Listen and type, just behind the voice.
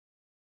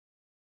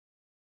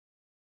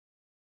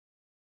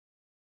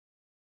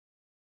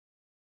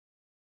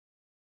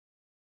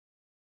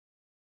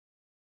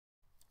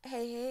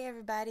Hey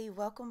everybody,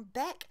 welcome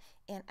back.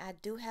 And I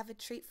do have a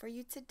treat for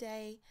you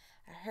today.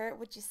 I heard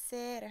what you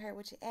said, I heard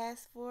what you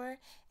asked for,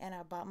 and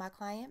I brought my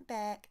client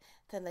back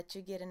to let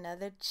you get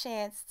another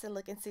chance to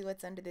look and see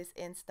what's under this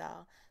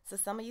install. So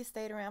some of you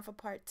stayed around for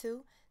part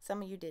two,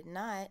 some of you did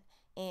not.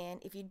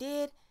 And if you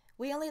did,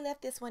 we only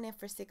left this one in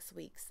for 6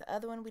 weeks. The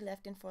other one we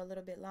left in for a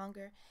little bit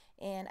longer.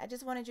 And I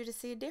just wanted you to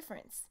see a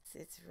difference.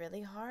 It's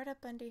really hard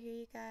up under here,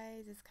 you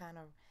guys. It's kind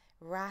of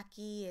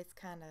rocky, it's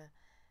kind of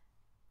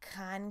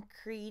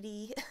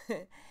concretey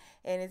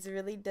and it's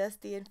really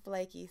dusty and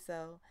flaky.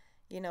 So,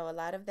 a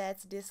lot of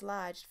that's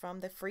dislodged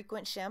from the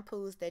frequent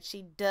shampoos that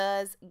she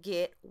does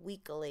get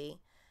weekly.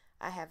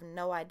 I have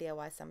no idea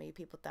why some of you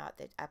people thought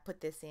that I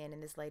put this in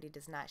and this lady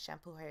does not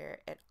shampoo her hair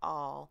at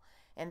all.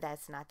 And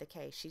that's not the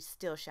case. She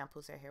still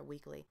shampoos her hair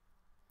weekly.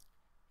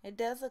 It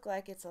does look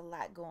like it's a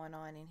lot going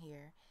on in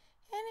here.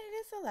 And it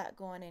is a lot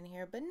going in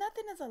here, but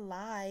nothing is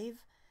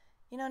alive.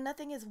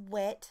 Nothing is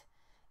wet.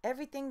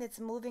 Everything that's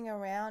moving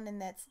around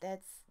and that's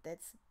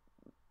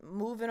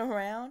moving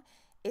around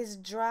is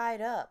dried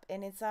up,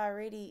 and it's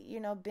already,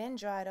 been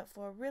dried up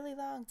for a really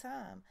long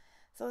time.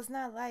 So it's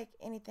not like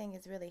anything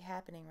is really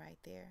happening right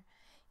there.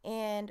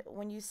 And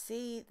when you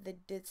see the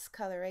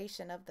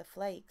discoloration of the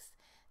flakes,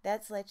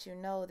 that's let you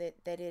know that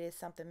it is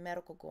something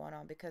medical going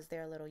on, because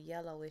they're a little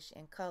yellowish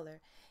in color,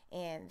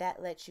 and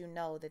that lets you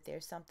know that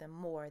there's something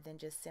more than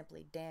just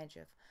simply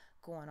dandruff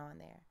going on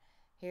there.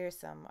 Here's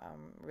some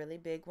really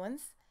big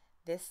ones.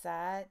 This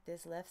side,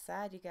 this left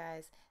side, you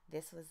guys,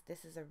 this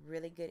is a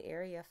really good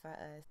area for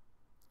us.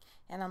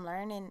 And I'm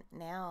learning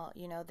now,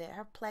 that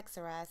her plaque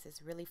psoriasis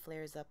really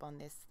flares up on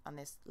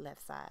this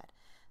left side.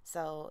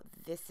 So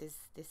this is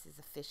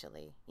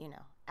officially,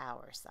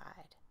 our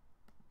side.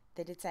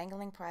 The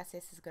detangling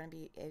process is going to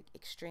be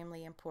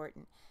extremely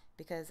important,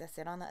 because I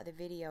said on the other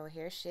video,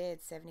 hair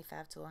sheds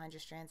 75 to 100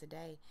 strands a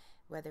day,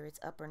 whether it's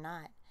up or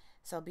not.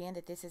 So being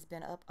that this has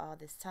been up all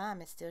this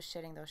time, it's still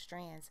shedding those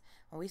strands.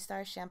 When we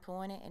start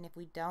shampooing it, and if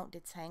we don't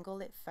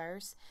detangle it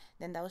first,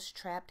 then those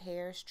trapped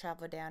hairs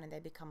travel down and they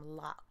become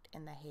locked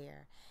in the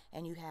hair.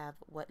 And you have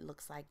what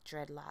looks like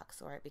dreadlocks,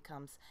 or it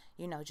becomes,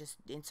 just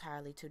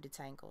entirely too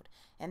detangled.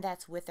 And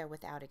that's with or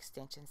without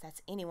extensions.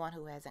 That's anyone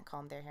who hasn't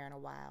combed their hair in a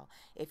while.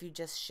 If you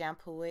just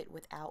shampoo it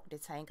without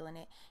detangling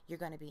it, you're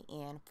going to be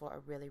in for a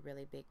really,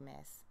 really big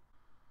mess.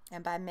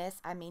 And by mess,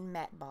 I mean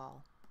mat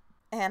ball.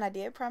 And I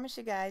did promise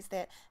you guys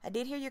that I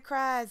did hear your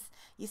cries.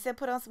 You said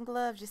put on some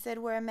gloves. You said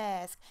wear a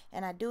mask.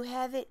 And I do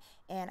have it,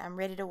 and I'm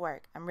ready to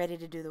work. I'm ready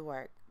to do the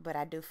work. But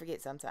I do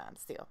forget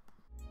sometimes still.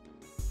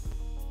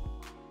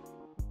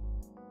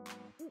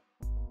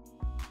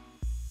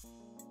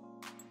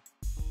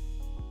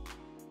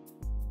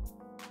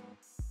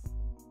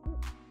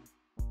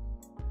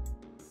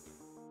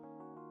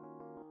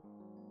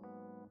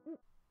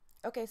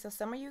 Okay, so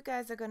some of you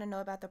guys are going to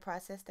know about the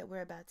process that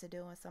we're about to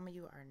do, and some of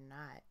you are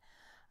not.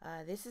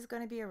 This is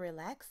going to be a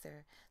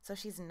relaxer. So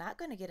she's not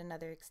going to get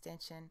another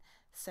extension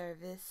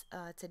service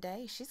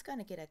today. She's going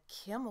to get a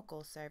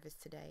chemical service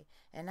today.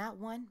 And not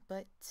one,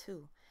 but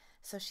two.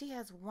 So she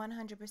has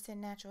 100%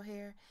 natural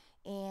hair.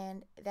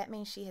 And that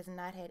means she has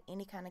not had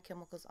any kind of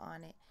chemicals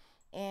on it.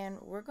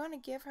 And we're going to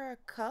give her a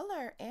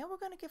color, and we're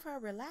going to give her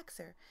a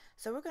relaxer.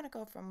 So we're going to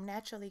go from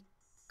naturally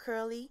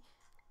curly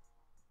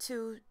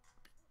to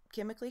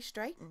chemically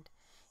straightened.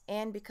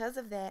 And because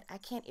of that, I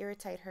can't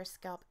irritate her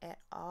scalp at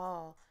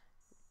all,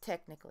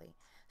 technically.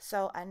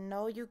 So I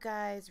know you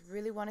guys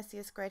really want to see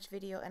a scratch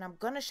video, and I'm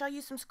going to show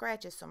you some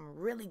scratches, some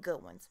really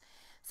good ones.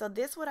 So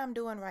this what I'm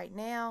doing right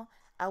now.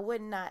 I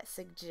would not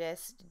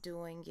suggest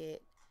doing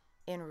it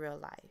in real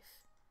life.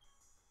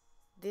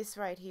 This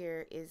right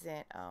here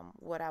isn't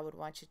what I would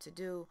want you to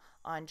do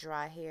on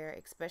dry hair,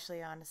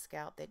 especially on a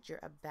scalp that you're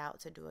about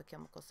to do a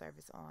chemical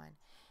service on.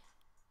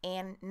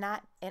 And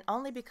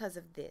only because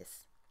of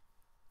this.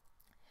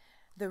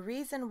 The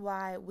reason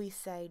why we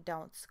say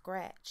don't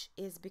scratch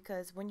is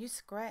because when you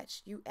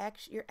scratch,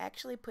 you're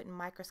actually putting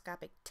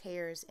microscopic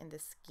tears in the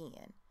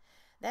skin.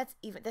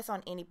 That's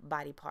on any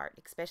body part,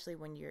 especially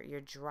when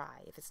you're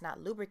dry. If it's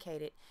not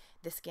lubricated,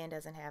 the skin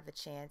doesn't have a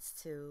chance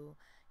to,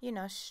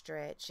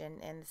 stretch,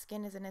 and the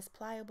skin isn't as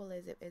pliable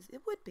as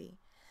it would be.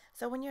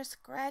 So when you're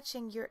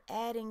scratching, you're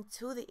adding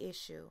to the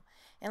issue.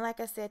 And like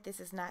I said, this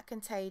is not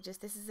contagious.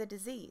 This is a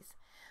disease.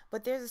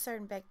 But there's a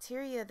certain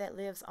bacteria that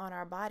lives on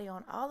our body,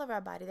 on all of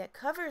our body, that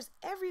covers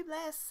every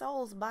last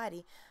soul's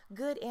body,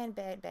 good and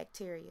bad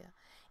bacteria.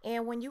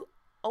 And when you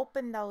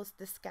open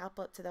the scalp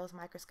up to those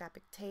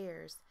microscopic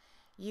tears,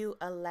 you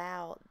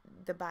allow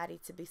the body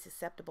to be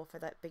susceptible for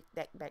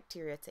that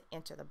bacteria to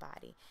enter the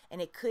body.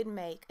 And it could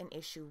make an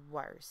issue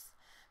worse.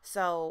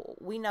 So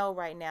we know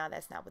right now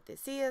that's not what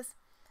this is.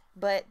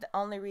 But the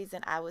only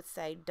reason I would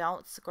say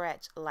don't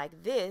scratch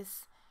like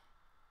this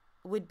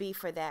would be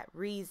for that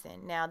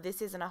reason. Now,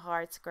 this isn't a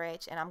hard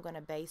scratch, and I'm going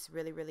to base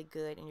really, really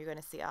good, and you're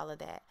going to see all of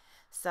that.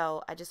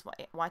 So I just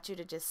want you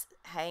to just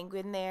hang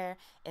in there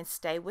and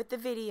stay with the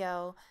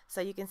video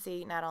so you can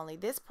see not only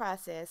this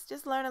process,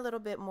 just learn a little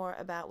bit more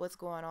about what's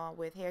going on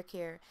with hair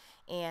care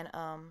and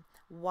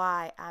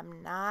why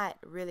I'm not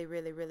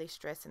really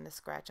stressing the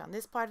scratch on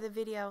this part of the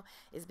video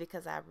is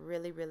because I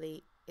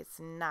really it's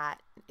not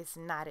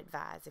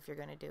advised if you're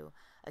going to do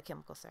a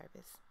chemical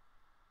service.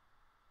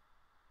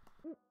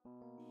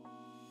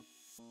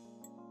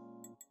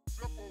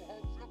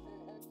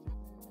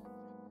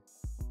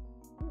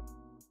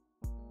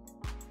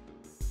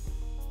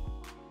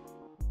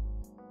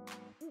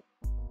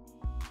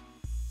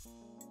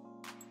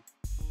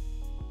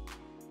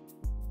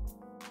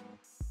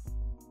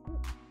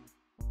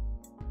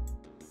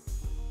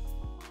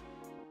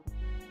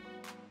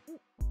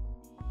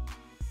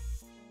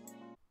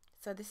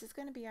 So this is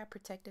going to be our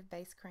protective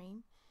base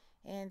cream,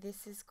 and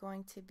this is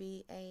going to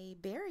be a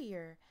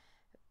barrier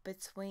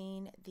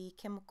between the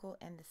chemical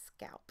and the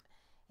scalp,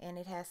 and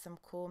it has some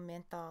cool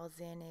menthols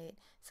in it,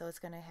 so it's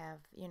going to have,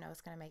 you know, it's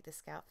going to make the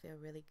scalp feel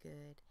really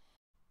good.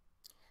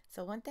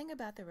 So one thing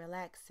about the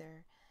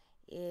relaxer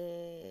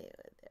is,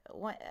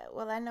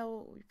 well, I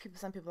know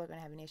some people are going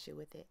to have an issue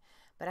with it,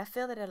 but I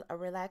feel that a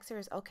relaxer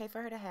is okay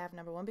for her to have.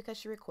 Number one, because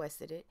she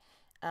requested it,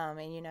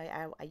 and you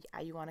know,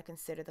 you want to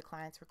consider the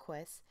client's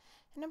request.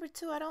 And number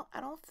two, I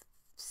don't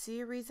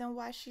see a reason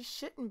why she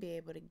shouldn't be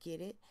able to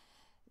get it.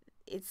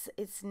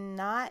 It's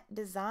not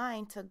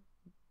designed to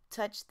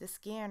touch the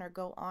skin or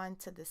go on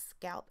to the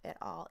scalp at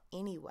all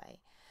anyway.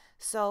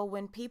 So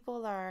when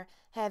people are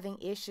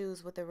having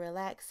issues with the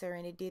relaxer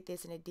and it did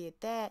this and it did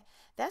that,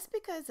 that's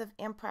because of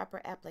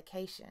improper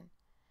application.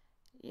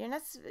 You're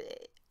not.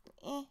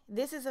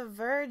 This is a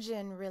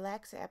virgin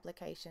relaxer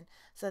application,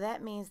 so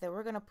that means that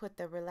we're going to put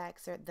the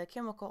relaxer, the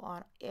chemical,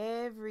 on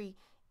every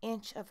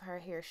inch of her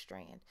hair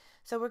strand.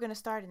 So we're going to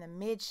start in the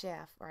mid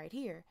shaft right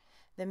here.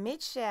 The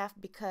mid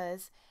shaft,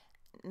 because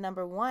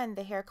number one,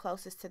 the hair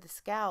closest to the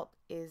scalp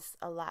is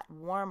a lot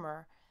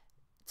warmer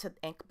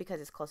because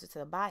it's closer to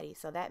the body.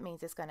 So that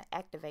means it's going to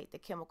activate the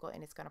chemical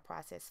and it's going to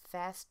process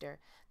faster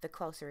the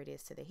closer it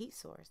is to the heat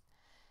source.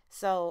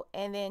 So,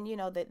 and then, you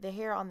know, the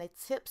hair on the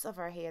tips of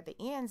our hair, the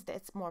ends,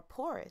 that's more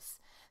porous.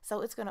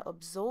 So it's going to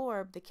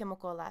absorb the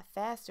chemical a lot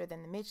faster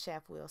than the mid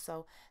shaft will.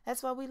 So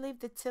that's why we leave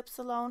the tips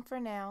alone for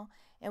now,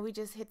 and we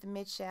just hit the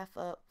mid shaft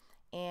up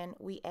and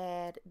we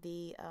add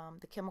the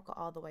chemical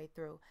all the way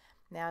through.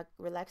 Now,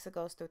 relaxer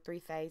goes through 3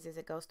 phases.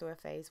 It goes through a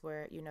phase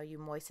where, you know, you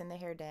moisten the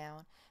hair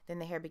down, then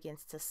the hair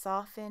begins to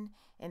soften,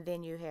 and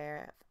then you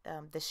have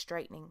the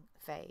straightening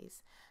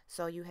phase.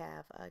 So you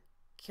have a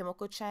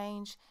chemical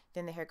change,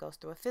 then the hair goes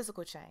through a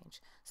physical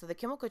change. So the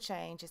chemical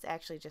change is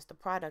actually just the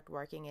product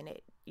working, and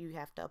you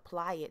have to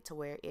apply it to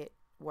where it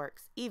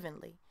works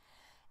evenly.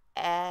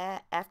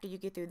 After you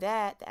get through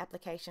that, the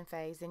application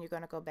phase, then you're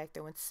going to go back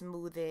through and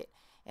smooth it,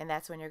 and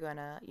that's when you're going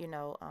to, you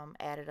know,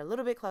 add it a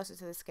little bit closer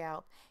to the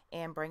scalp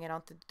and bring it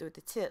on through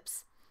the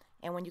tips.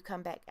 And when you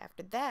come back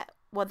after that,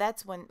 well,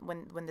 that's when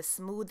the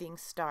smoothing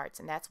starts,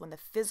 and that's when the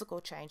physical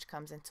change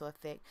comes into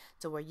effect,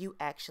 to where you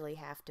actually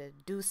have to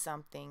do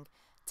something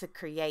to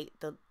create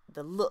the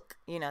look,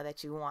 you know,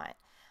 that you want.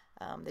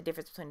 The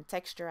difference between the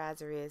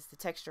texturizer is the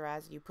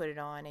texturizer, you put it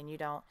on and you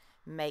don't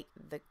make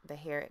the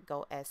hair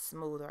go as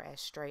smooth or as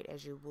straight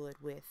as you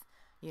would with,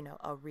 you know,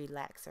 a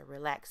relaxer.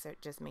 Relaxer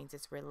just means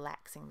it's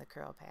relaxing the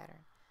curl pattern.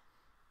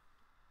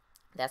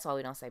 That's why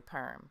we don't say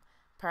perm.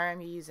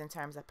 Perm you use in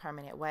terms of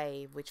permanent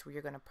wave, which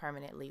you're going to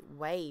permanently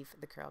wave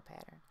the curl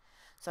pattern.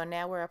 So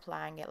now we're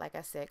applying it, like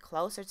I said,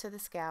 closer to the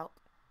scalp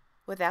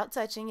without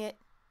touching it.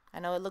 I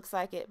know it looks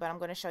like it, but I'm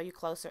going to show you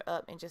closer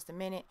up in just a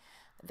minute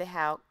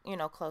how, you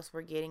know, close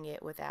we're getting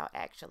it without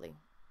actually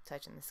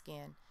touching the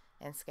skin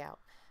and scalp.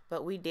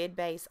 But we did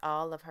base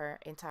all of her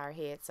entire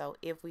head, so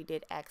if we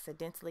did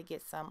accidentally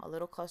get some a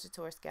little closer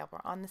to her scalp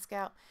or on the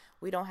scalp,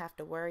 we don't have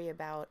to worry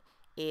about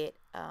it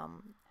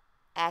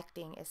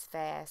acting as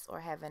fast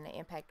or having an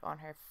impact on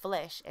her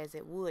flesh as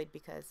it would,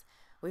 because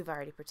we've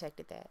already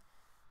protected that.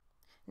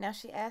 Now,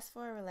 she asked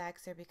for a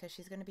relaxer because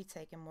she's going to be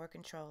taking more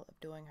control of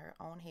doing her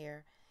own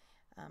hair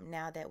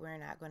now that we're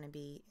not going to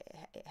be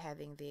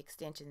having the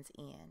extensions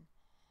in.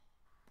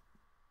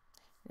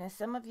 Now,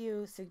 some of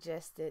you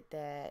suggested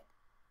that,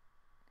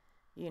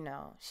 you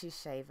know, she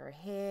shave her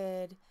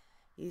head.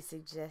 You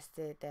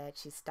suggested that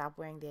she stop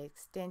wearing the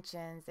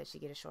extensions, that she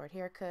get a short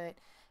haircut.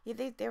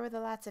 There were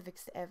lots of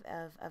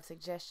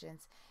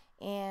suggestions,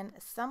 and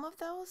some of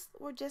those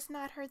were just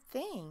not her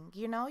thing.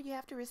 You know, you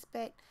have to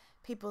respect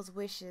people's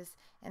wishes,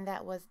 and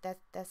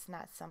that's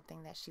not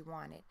something that she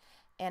wanted.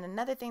 And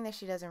another thing that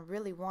she doesn't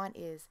really want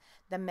is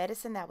the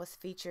medicine that was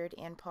featured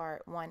in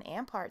part 1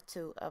 and part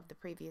 2 of the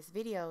previous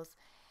videos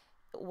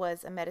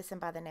was a medicine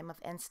by the name of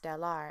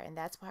Enstellar, and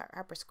that's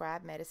her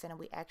prescribed medicine, and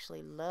we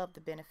actually love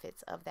the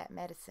benefits of that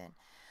medicine.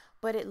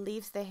 But it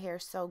leaves the hair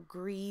so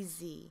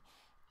greasy.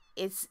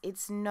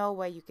 It's no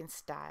way you can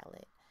style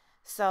it.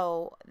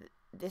 So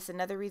this is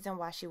another reason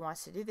why she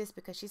wants to do this,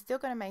 because she's still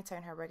going to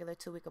maintain her regular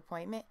 2-week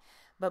appointment,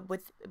 but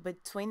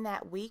between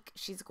that week,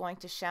 she's going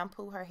to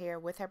shampoo her hair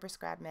with her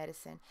prescribed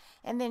medicine,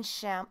 and then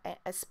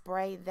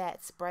spray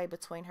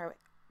between her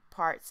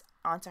parts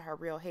onto her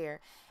real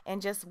hair,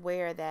 and just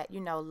wear that, you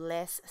know,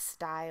 less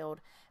styled,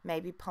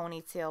 maybe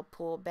ponytail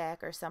pulled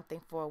back or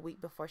something for a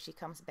week before she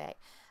comes back.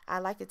 I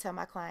like to tell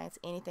my clients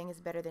anything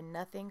is better than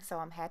nothing, so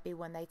I'm happy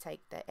when they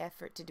take the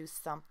effort to do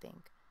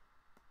something.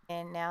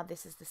 And now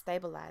this is the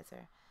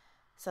stabilizer.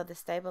 So the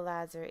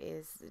stabilizer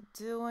is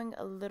doing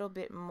a little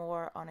bit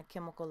more on a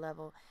chemical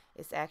level.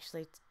 It's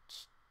actually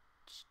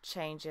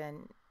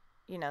changing,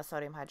 you know,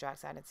 sodium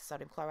hydroxide into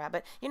sodium chloride.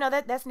 But, you know,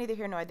 that's neither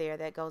here nor there.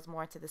 That goes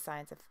more into the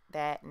science of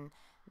that, and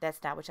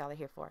that's not what y'all are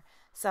here for.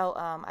 So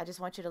I just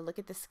want you to look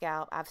at the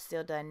scalp. I've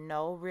still done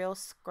no real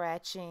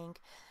scratching.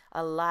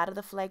 A lot of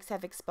the flakes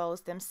have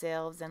exposed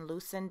themselves and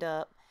loosened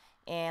up,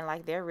 and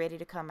like they're ready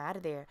to come out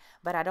of there.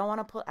 But I don't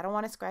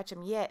want to scratch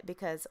them yet,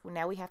 because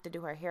now we have to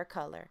do her hair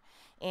color.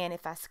 And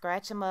if I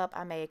scratch them up,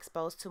 I may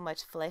expose too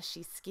much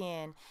fleshy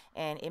skin,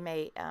 and it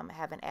may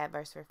have an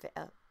adverse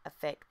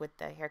effect with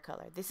the hair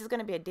color. This is going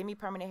to be a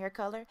demi-permanent hair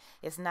color.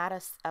 It's not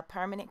a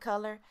permanent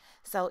color,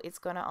 so it's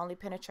going to only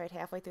penetrate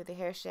halfway through the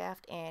hair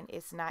shaft, and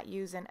it's not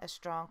using a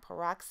strong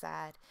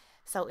peroxide.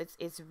 So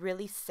it's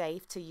really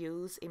safe to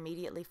use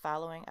immediately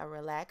following a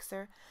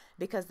relaxer,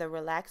 because the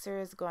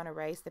relaxer is going to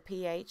raise the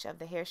pH of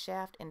the hair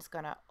shaft, and it's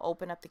going to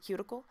open up the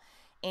cuticle,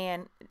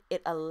 and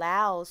it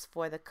allows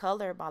for the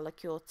color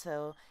molecule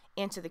to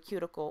enter the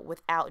cuticle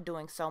without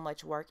doing so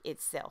much work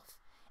itself.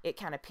 It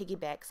kind of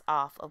piggybacks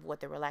off of what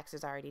the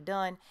relaxer's already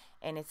done,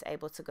 and it's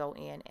able to go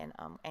in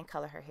and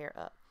color her hair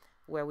up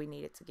where we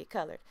need it to get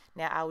colored.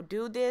 Now I'll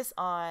do this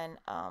on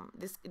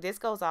this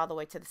goes all the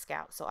way to the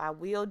scalp, so I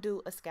will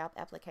do a scalp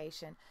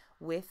application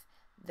with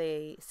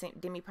the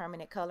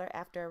demi-permanent color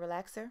after a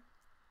relaxer.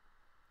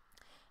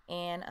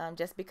 And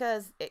just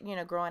because it, you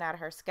know, growing out of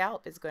her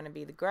scalp is going to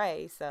be the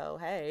gray, so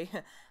hey,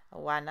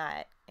 why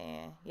not?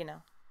 And you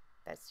know,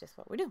 that's just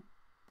what we do.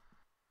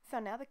 So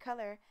now the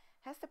color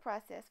has to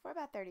process for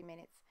about 30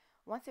 minutes.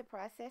 Once it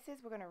processes,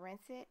 we're going to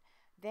rinse it.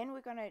 Then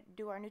we're going to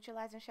do our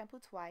neutralizing shampoo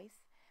twice.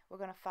 We're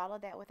going to follow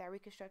that with our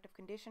reconstructive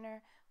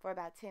conditioner for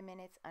about 10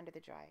 minutes under the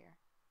dryer.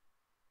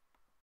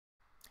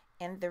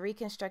 And the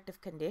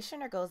reconstructive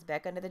conditioner goes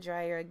back under the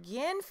dryer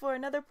again for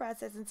another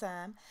processing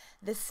time.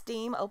 The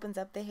steam opens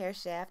up the hair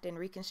shaft and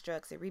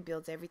reconstructs. It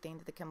rebuilds everything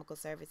that the chemical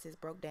services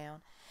broke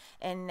down.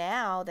 And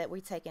now that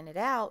we're taking it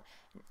out,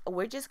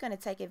 we're just going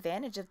to take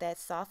advantage of that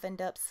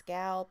softened up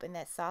scalp and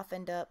that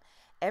softened up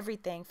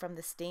everything from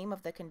the steam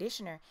of the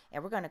conditioner.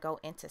 And we're going to go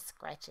into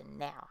scratching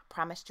now. I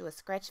promised you a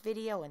scratch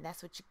video, and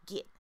that's what you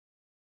get.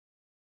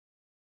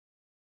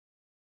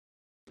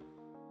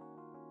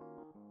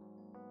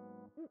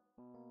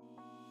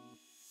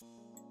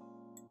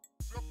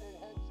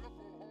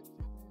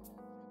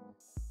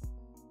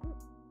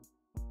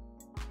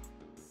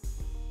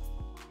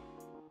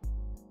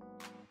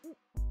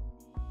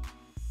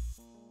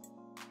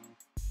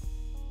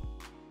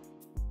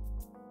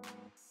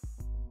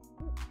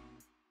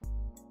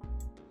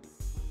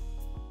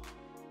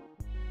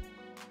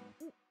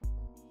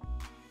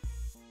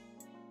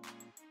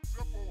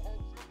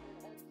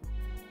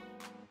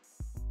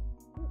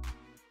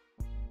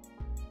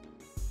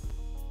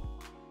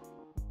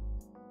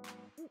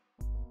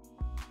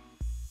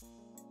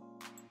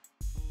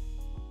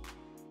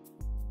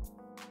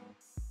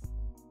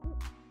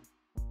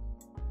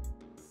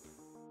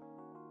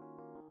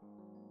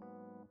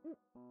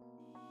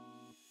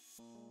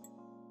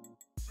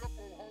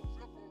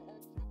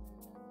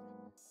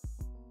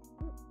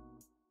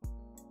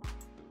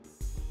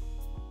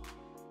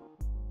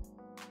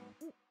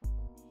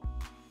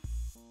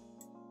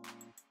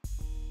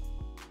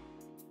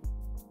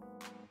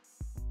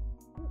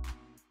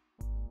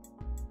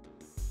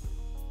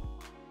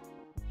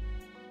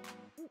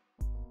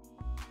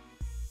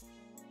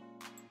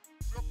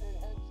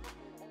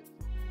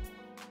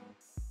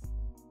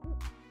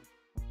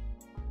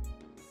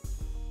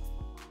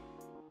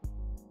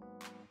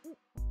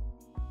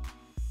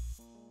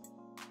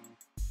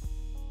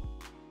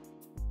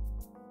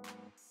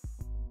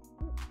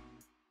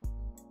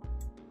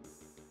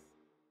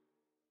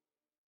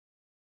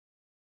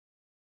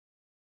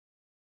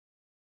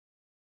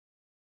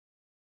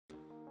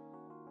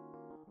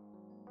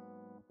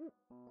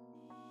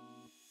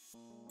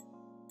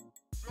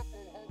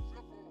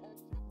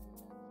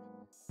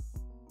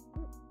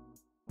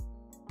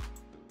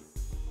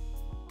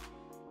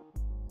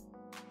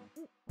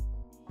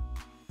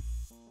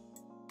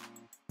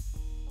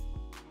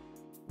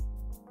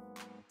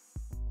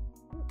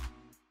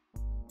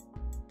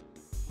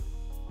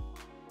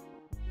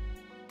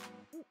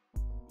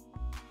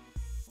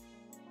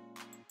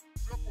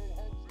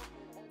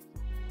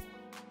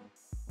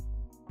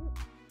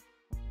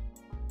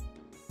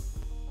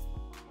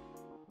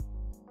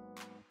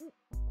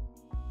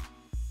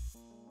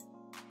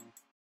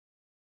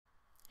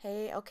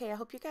 Hey, okay, I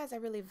hope you guys are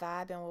really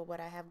vibing with what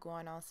I have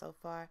going on so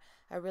far.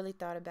 I really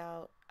thought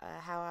about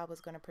how I was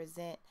going to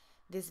present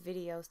this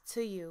video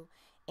to you.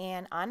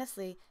 And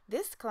honestly,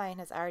 this client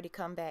has already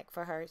come back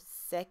for her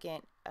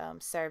second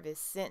service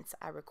since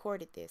I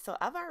recorded this. So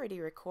I've already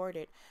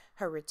recorded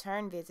her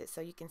return visit,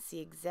 so you can see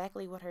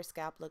exactly what her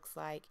scalp looks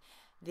like.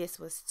 this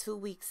was 2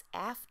 weeks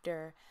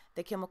after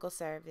the chemical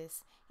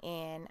service,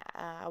 and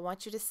I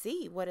want you to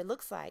see what it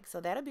looks like.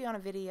 So that'll be on a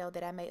video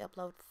that I may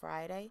upload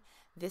Friday,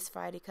 this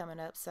Friday coming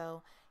up.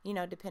 So, you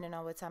know, depending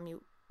on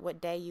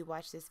what day you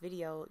watch this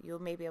video,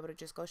 you'll maybe be able to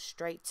just go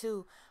straight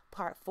to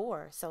part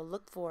 4. So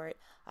look for it.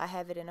 I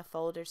have it in a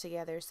folder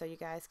together so you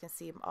guys can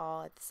see them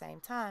all at the same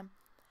time.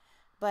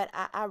 But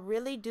I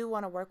really do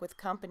want to work with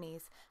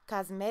companies,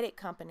 cosmetic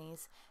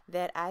companies,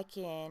 that I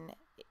can,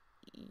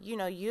 you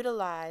know,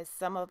 utilize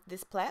some of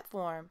this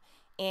platform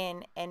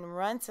and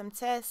run some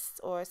tests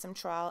or some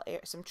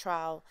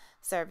trial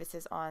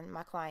services on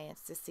my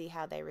clients to see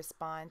how they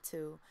respond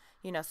to,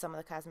 you know, some of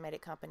the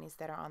cosmetic companies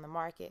that are on the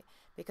market,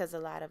 because a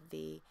lot of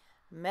the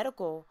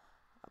medical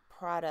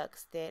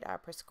products that are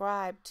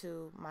prescribed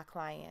to my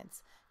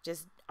clients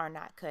just are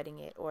not cutting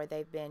it, or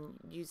they've been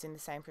using the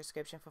same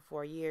prescription for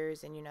 4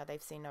 years and, you know,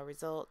 they've seen no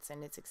results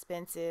and it's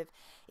expensive.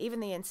 Even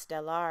the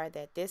Instellar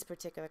that this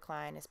particular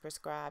client is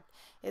prescribed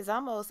is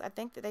almost, I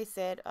think that they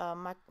said,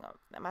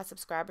 my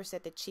subscriber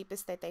said the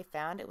cheapest that they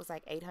found, it was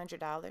like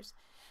 $800.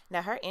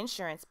 Now her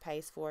insurance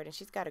pays for it and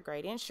she's got a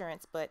great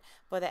insurance, but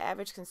for the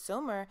average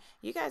consumer,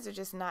 you guys are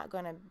just not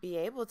going to be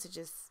able to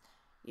just,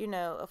 you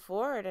know,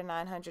 afford a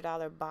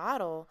 $900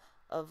 bottle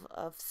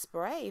of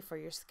spray for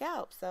your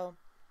scalp. So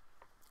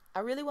I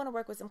really want to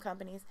work with some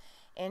companies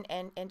and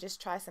just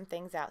try some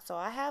things out. So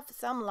I have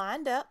some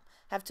lined up.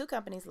 I have 2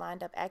 companies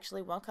lined up.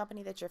 Actually, one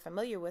company that you're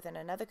familiar with and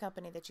another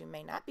company that you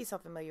may not be so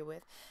familiar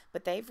with,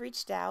 but they've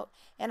reached out,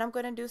 and I'm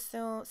going to do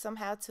some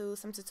how-to,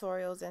 some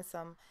tutorials, and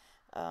some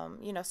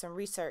you know, some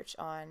research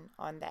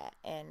on that.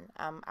 And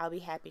I'll be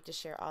happy to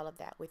share all of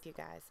that with you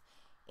guys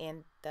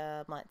in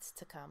the months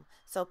to come.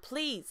 So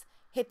please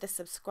hit the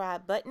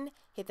subscribe button,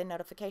 hit the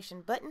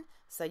notification button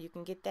so you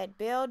can get that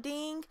bell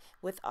ding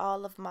with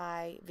all of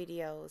my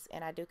videos.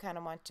 And I do kind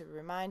of want to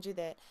remind you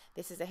that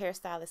this is a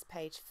hairstylist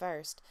page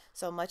first.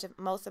 So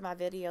most of my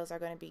videos are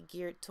going to be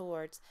geared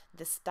towards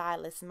the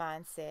stylist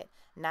mindset,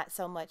 not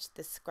so much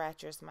the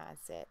scratcher's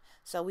mindset.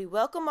 So we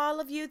welcome all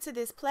of you to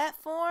this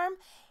platform,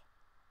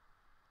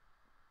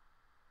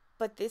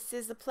 but this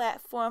is a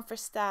platform for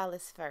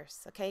stylists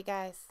first. Okay,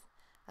 guys?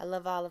 I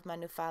love all of my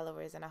new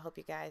followers, and I hope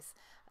you guys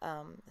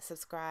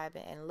subscribe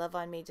and love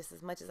on me just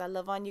as much as I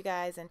love on you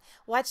guys, and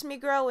watch me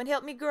grow and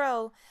help me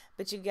grow.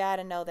 But you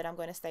gotta know that I'm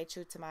going to stay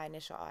true to my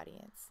initial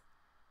audience.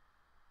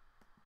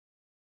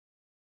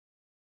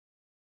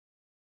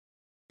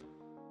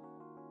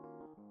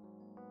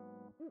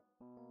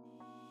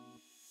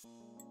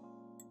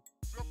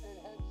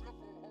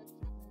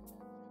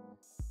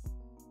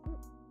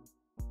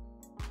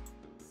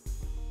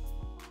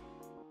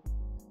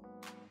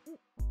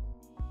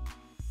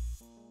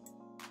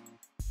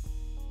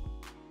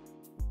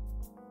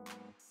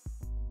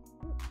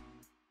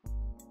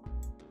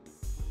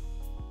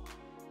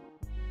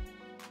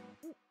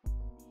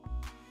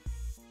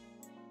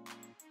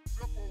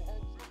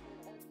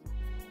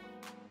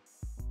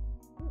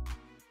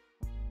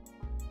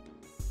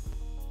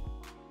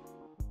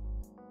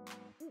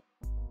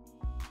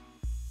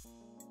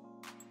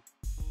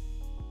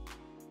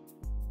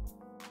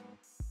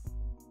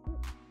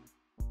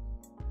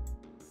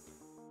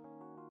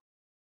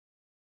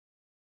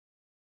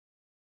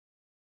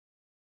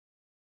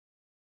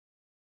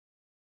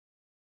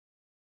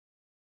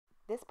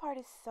 This part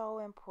is so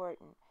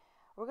important.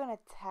 We're going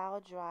to towel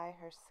dry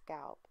her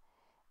scalp.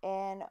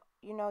 And,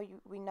 you know,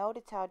 we know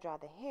to towel dry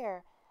the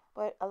hair,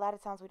 but a lot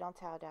of times we don't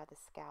towel dry the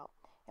scalp.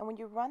 And when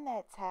you run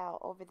that towel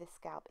over the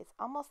scalp, it's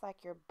almost like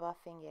you're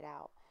buffing it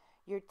out.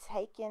 You're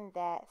taking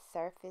that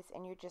surface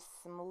and you're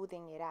just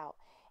smoothing it out.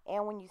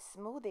 And when you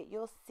smooth it,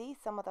 you'll see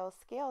some of those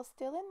scales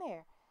still in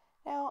there.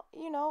 Now,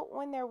 you know,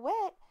 when they're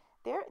wet,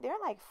 they're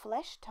like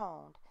flesh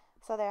toned.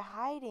 So they're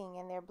hiding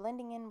and they're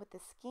blending in with the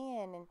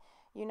skin. And,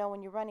 you know,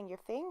 when you're running your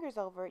fingers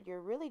over it,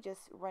 you're really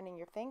just running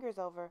your fingers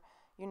over,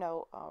 you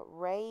know,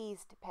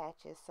 raised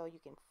patches so you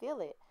can feel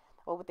it.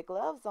 Well, with the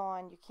gloves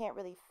on, you can't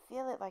really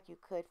feel it like you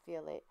could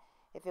feel it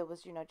if it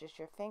was, you know, just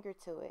your finger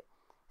to it.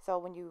 So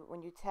when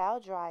you towel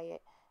dry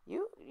it,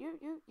 you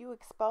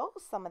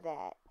expose some of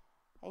that,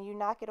 and you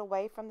knock it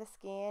away from the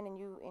skin, and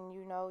you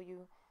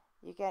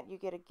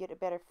get a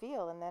better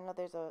feel. And then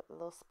there's a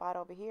little spot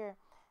over here,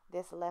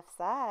 this left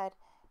side.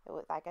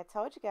 Like I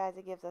told you guys,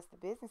 it gives us the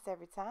business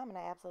every time, and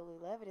I absolutely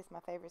love it. It's my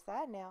favorite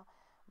side now.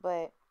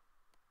 But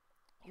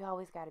you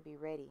always got to be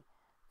ready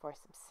for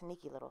some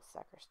sneaky little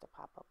suckers to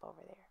pop up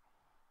over there.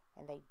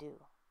 And they do.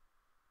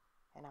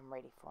 And I'm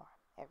ready for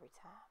them every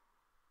time.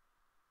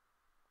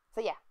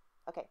 So yeah,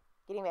 okay,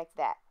 getting back to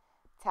that.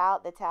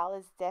 The towel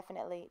is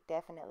definitely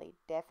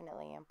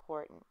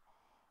important.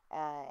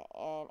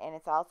 And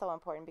it's also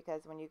important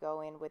because when you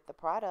go in with the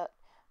product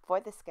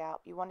for the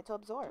scalp, you want it to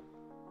absorb.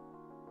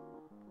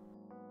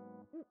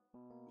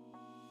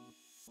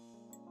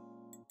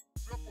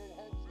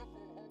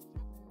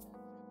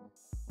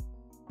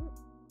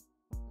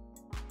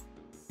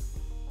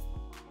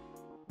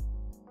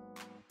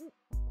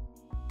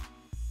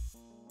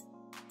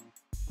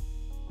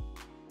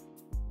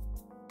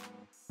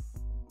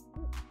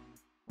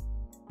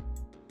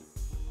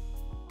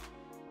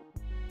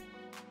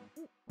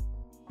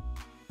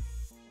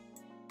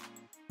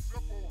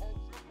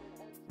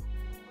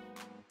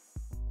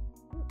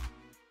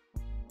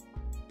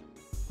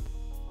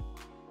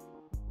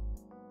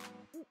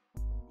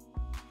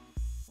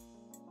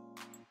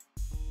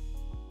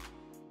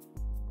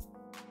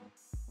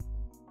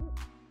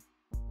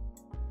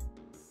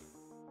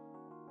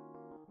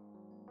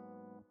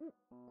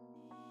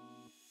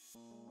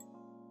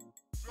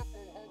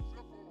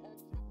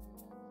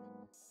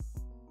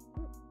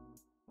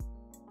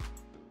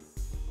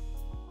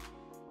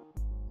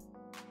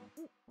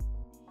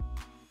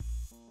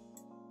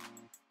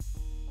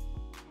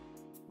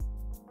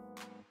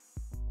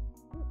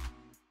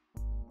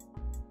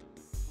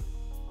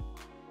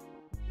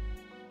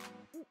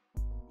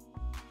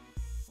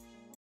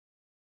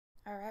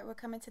 All right, we're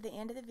coming to the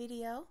end of the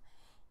video.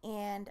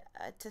 And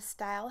to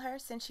style her,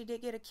 since she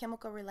did get a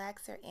chemical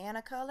relaxer and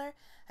a color,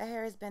 her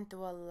hair has been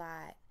through a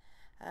lot.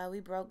 We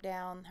broke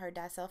down her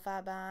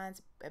disulfide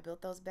bonds,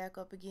 built those back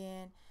up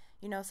again.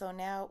 You know, so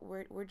now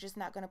we're just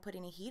not going to put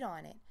any heat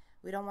on it.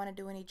 We don't want to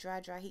do any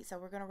dry heat, so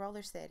we're going to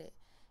roller set it.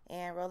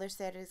 And roller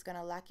set it is going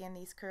to lock in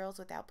these curls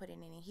without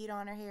putting any heat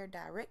on her hair,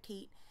 direct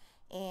heat.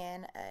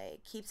 And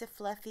it keeps it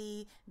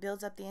fluffy,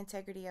 builds up the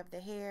integrity of the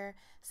hair,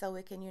 so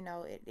it can, you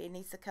know, it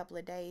needs a couple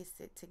of days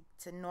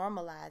to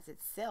normalize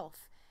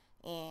itself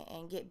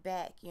and get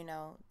back, you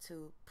know,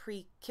 to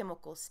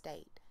pre-chemical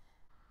state.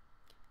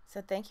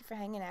 So thank you for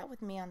hanging out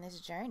with me on this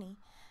journey.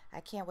 I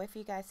can't wait for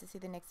you guys to see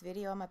the next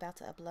video I'm about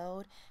to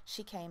upload.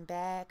 She came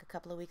back a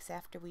couple of weeks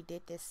after we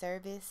did this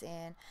service,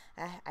 and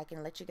I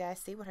can let you guys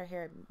see what her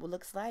hair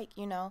looks like,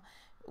 you know,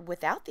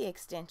 without the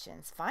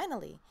extensions,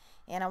 finally.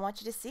 And I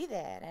want you to see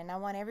that, and I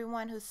want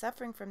everyone who's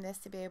suffering from this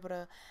to be able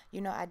to,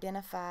 you know,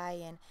 identify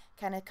and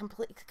kind of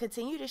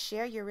continue to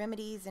share your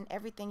remedies and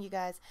everything, you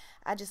guys.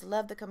 I just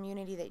love the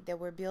community that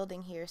we're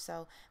building here.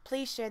 So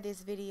please share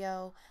this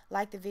video,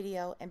 like the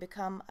video, and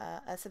become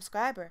a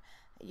subscriber.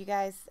 You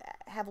guys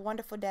have a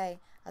wonderful day.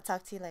 I'll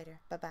talk to you later.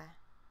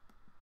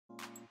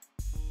 Bye-bye.